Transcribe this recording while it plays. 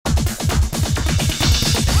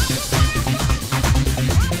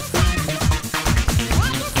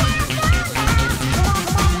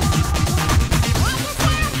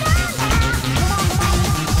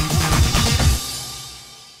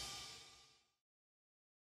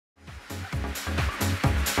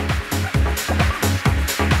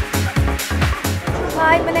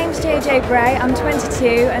Hi, my name's Bray, I'm 22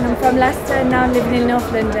 and I'm from Leicester and now I'm living in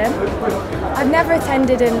North London. I've never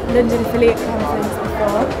attended a London affiliate conference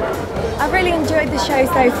before. I've really enjoyed the show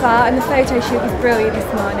so far and the photo shoot was brilliant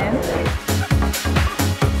this morning.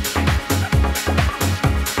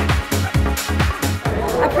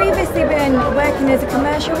 I've previously been working as a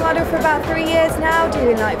commercial model for about 3 years now,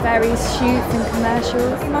 doing like various shoots and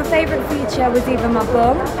commercials. My favourite feature was either my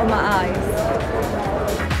bum or my eyes.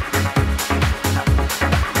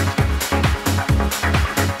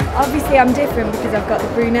 Obviously I'm different because I've got the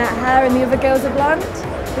brunette hair and the other girls are blonde.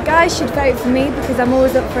 The guys should vote for me because I'm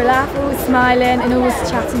always up for a laugh, always smiling and always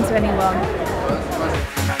chatting to anyone.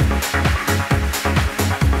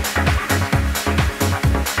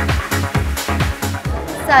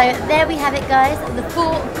 So there we have it guys, the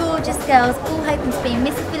 4 gorgeous girls all hoping to be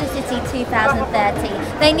Miss AFFiLiCiTY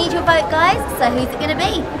 2030. They need your vote guys, so who's it going to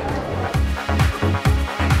be?